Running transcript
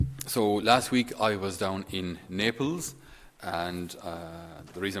So last week I was down in Naples, and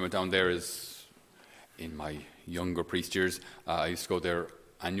the reason I went down there is in my younger priest years, I used to go there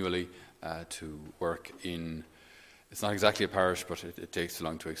annually to work in. It's not exactly a parish, but it takes too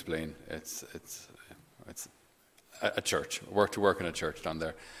long to explain. It's a church. Work in a church down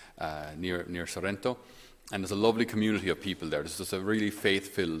there near Sorrento, and there's a lovely community of people there. There's just a really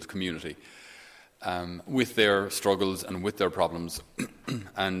faith-filled community. With their struggles and with their problems.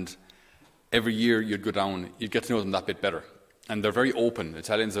 And every year you'd go down, you'd get to know them that bit better. And they're very open.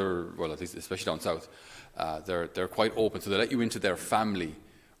 Italians are, well, at least especially down south, they're quite open. So they let you into their family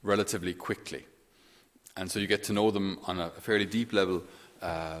relatively quickly. And so you get to know them on a fairly deep level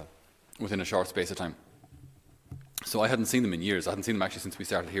within a short space of time. So I hadn't seen them in years. I hadn't seen them actually since we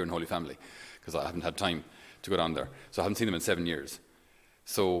started here in Holy Family, because I haven't had time to go down there. So I haven't seen them in 7 years.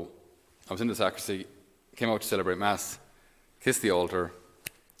 So I was in the sacristy, came out to celebrate Mass, kissed the altar,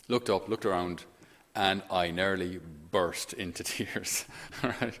 looked up, looked around, and I nearly burst into tears,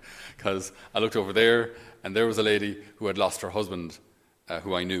 right? Because I looked over there, and there was a lady who had lost her husband,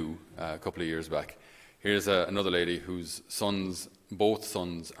 who I knew a couple of years back. Here's another lady whose both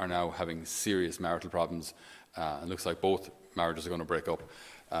sons are now having serious marital problems. It looks like both marriages are going to break up.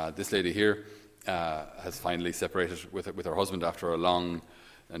 This lady here has finally separated with her husband after a long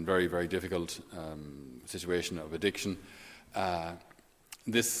and very, very difficult situation of addiction.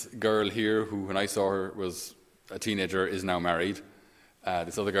 This girl here, who when I saw her was a teenager, is now married.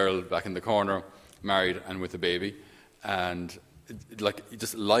 This other girl back in the corner, married and with a baby. And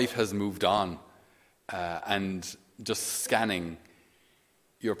just life has moved on. And just scanning,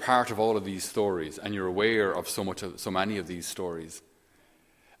 you're part of all of these stories, and you're aware of so many of these stories,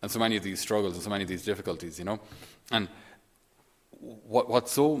 and so many of these struggles, and so many of these difficulties, you know. And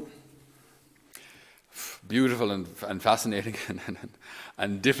what's so beautiful and fascinating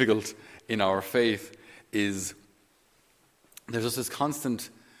and difficult in our faith is there's just this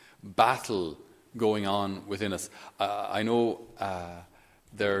constant battle going on within us. I know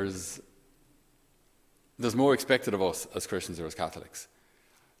there's more expected of us as Christians or as Catholics.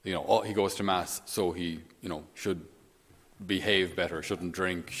 You know, he goes to Mass, so he, should behave better, shouldn't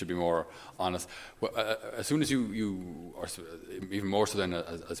drink, should be more honest. Well, as soon as you are, even more so than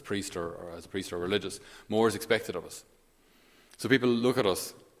as priest or as a priest or religious, more is expected of us. So people look at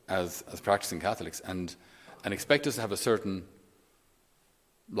us as practicing Catholics and expect us to have a certain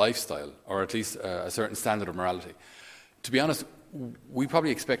lifestyle, or at least a certain standard of morality. To be honest, we probably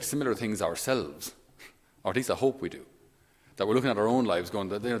expect similar things ourselves, or at least I hope we do. That we're looking at our own lives going,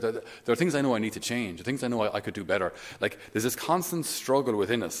 there are things I know I need to change, things I know I could do better. Like, there's this constant struggle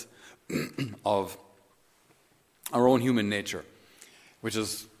within us of our own human nature, which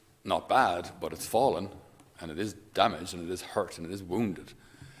is not bad, but it's fallen, and it is damaged, and it is hurt, and it is wounded.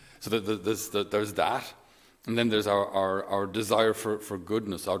 So there's that, and then there's our desire for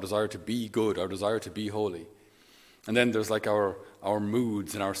goodness, our desire to be good, our desire to be holy. And then there's like our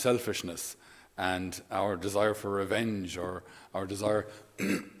moods and our selfishness, and our desire for revenge, or our desire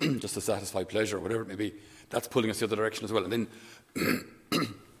just to satisfy pleasure, whatever it may be. That's pulling us the other direction as well. And then,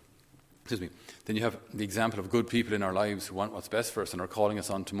 excuse me, then you have the example of good people in our lives who want what's best for us and are calling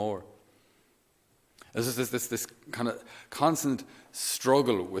us on to more. There's this kind of constant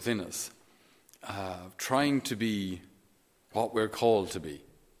struggle within us, trying to be what we're called to be,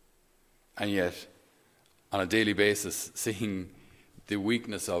 and yet on a daily basis seeing the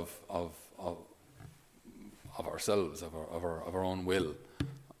weakness of ourselves, of our own will.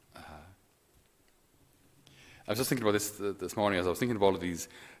 I was just thinking about this morning as I was thinking of all of these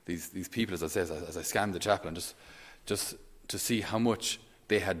people, as I scanned the chapel, and just to see how much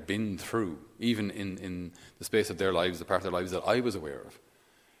they had been through, even in the space of their lives, the part of their lives that I was aware of.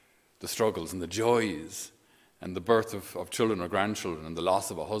 The struggles and the joys, and the birth of children or grandchildren, and the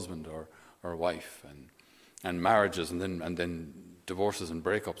loss of a husband or a wife, and marriages, and then divorces and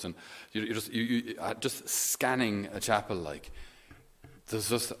breakups, and you just scanning a chapel, like there's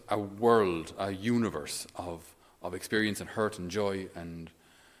just a world, a universe of experience and hurt and joy and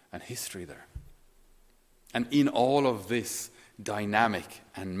history there. And in all of this dynamic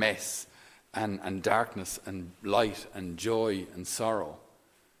and mess and darkness and light and joy and sorrow,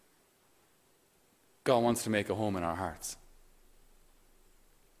 God wants to make a home in our hearts.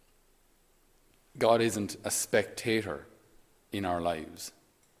 God isn't a spectator in our lives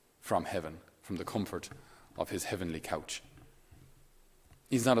from heaven, from the comfort of his heavenly couch.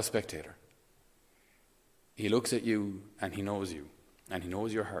 He's not a spectator. He looks at you, and he knows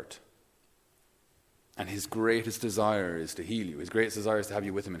your hurt. And his greatest desire is to heal you. His greatest desire is to have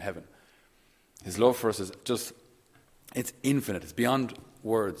you with him in heaven. His love for us is just, it's infinite. It's beyond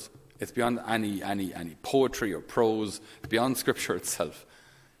words. It's beyond any poetry or prose. It's beyond Scripture itself.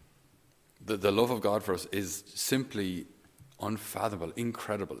 The love of God for us is simply unfathomable,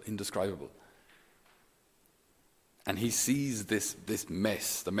 incredible, indescribable. And he sees this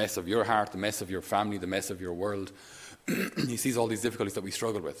mess, the mess of your heart, the mess of your family, the mess of your world. He sees all these difficulties that we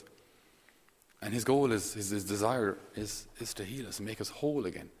struggle with. And his goal is, his desire is to heal us and make us whole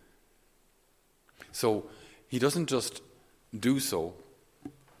again. So he doesn't just do so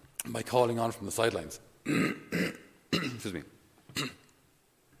by calling on from the sidelines. Excuse me.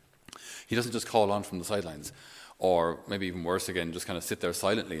 He doesn't just call on from the sidelines, or maybe even worse again, just kind of sit there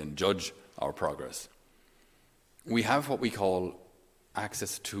silently and judge our progress. We have what we call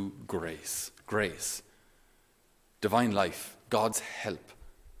access to grace, divine life, God's help.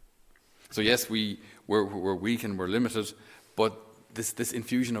 So yes, we're weak and we're limited, but this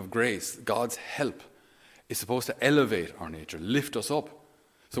infusion of grace, God's help, is supposed to elevate our nature, lift us up.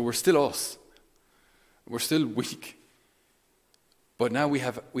 So we're still us. We're still weak. But now we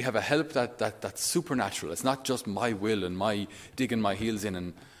have a help that's supernatural. It's not just my will and my digging my heels in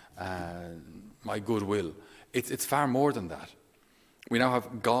and my goodwill. It's far more than that. We now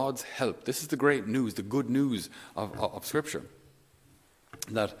have God's help. This is the great news, the good news of Scripture.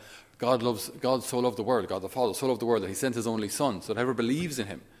 That God so loved the world, God the Father so loved the world that he sent his only Son, so that whoever believes in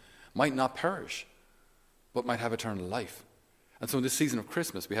him might not perish, but might have eternal life. And so in this season of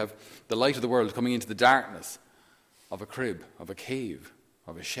Christmas, we have the light of the world coming into the darkness of a crib, of a cave,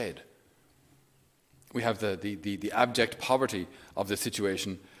 of a shed. We have the abject poverty of the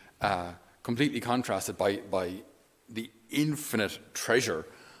situation completely contrasted by the infinite treasure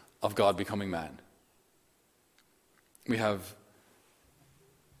of God becoming man. We have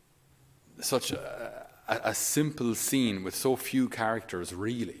such a simple scene with so few characters,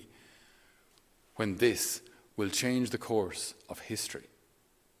 really, when this will change the course of history.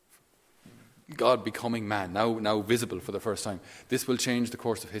 God becoming man, now visible for the first time. This will change the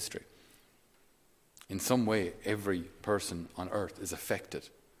course of history. In some way, every person on earth is affected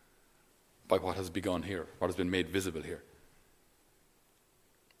by what has begun here, what has been made visible here.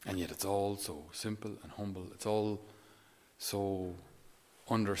 And yet it's all so simple and humble. It's all so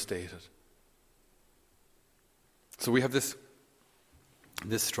understated. So we have this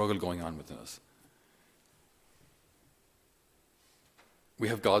struggle going on within us. We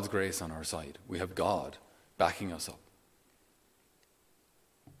have God's grace on our side. We have God backing us up.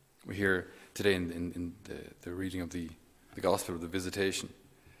 We hear today in the reading of the Gospel of the Visitation,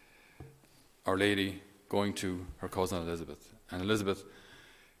 Our Lady going to her cousin Elizabeth, and Elizabeth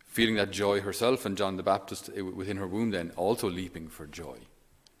feeling that joy herself, and John the Baptist within her womb then also leaping for joy.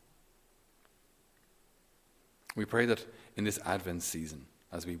 We pray that in this Advent season,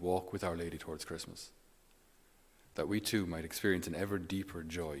 as we walk with Our Lady towards Christmas, that we too might experience an ever deeper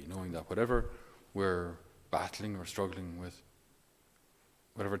joy, knowing that whatever we're battling or struggling with,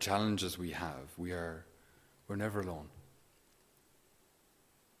 whatever challenges we have, we're never alone.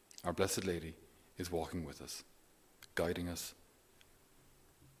 Our Blessed Lady is walking with us, guiding us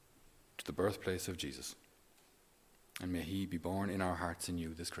to the birthplace of Jesus. And may he be born in our hearts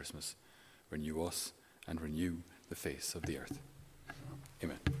anew this Christmas, renew us and renew the face of the earth.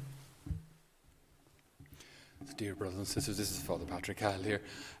 Amen. Dear brothers and sisters, this is Father Patrick Cahill here.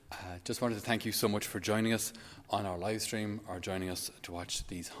 Just wanted to thank you so much for joining us on our live stream, or joining us to watch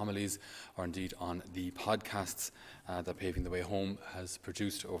these homilies, or indeed on the podcasts that Paving the Way Home has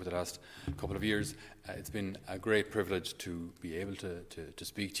produced over the last couple of years. It's been a great privilege to be able to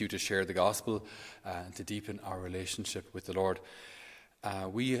speak to you, to share the gospel, and to deepen our relationship with the Lord.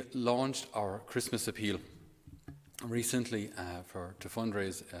 We launched our Christmas appeal recently to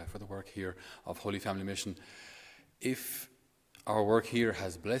fundraise for the work here of Holy Family Mission. If our work here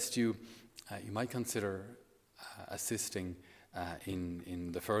has blessed you, you might consider assisting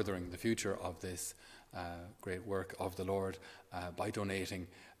in the furthering the future of this great work of the Lord by donating,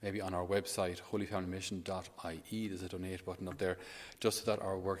 maybe on our website, holyfamilymission.ie. There's a donate button up there, just so that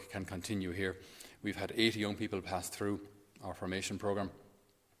our work can continue here. We've had 80 young people pass through our formation program.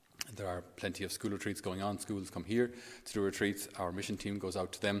 There are plenty of school retreats going on. Schools come here to do retreats. Our mission team goes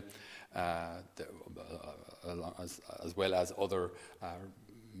out to them, as well as other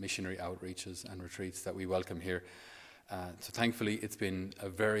missionary outreaches and retreats that we welcome here. So thankfully, it's been a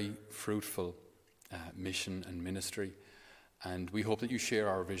very fruitful mission and ministry, and we hope that you share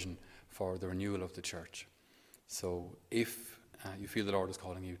our vision for the renewal of the church. So if you feel the Lord is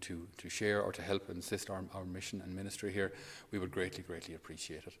calling you to share or to help and assist our mission and ministry here, we would greatly, greatly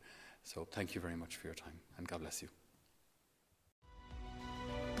appreciate it. So thank you very much for your time, and God bless you.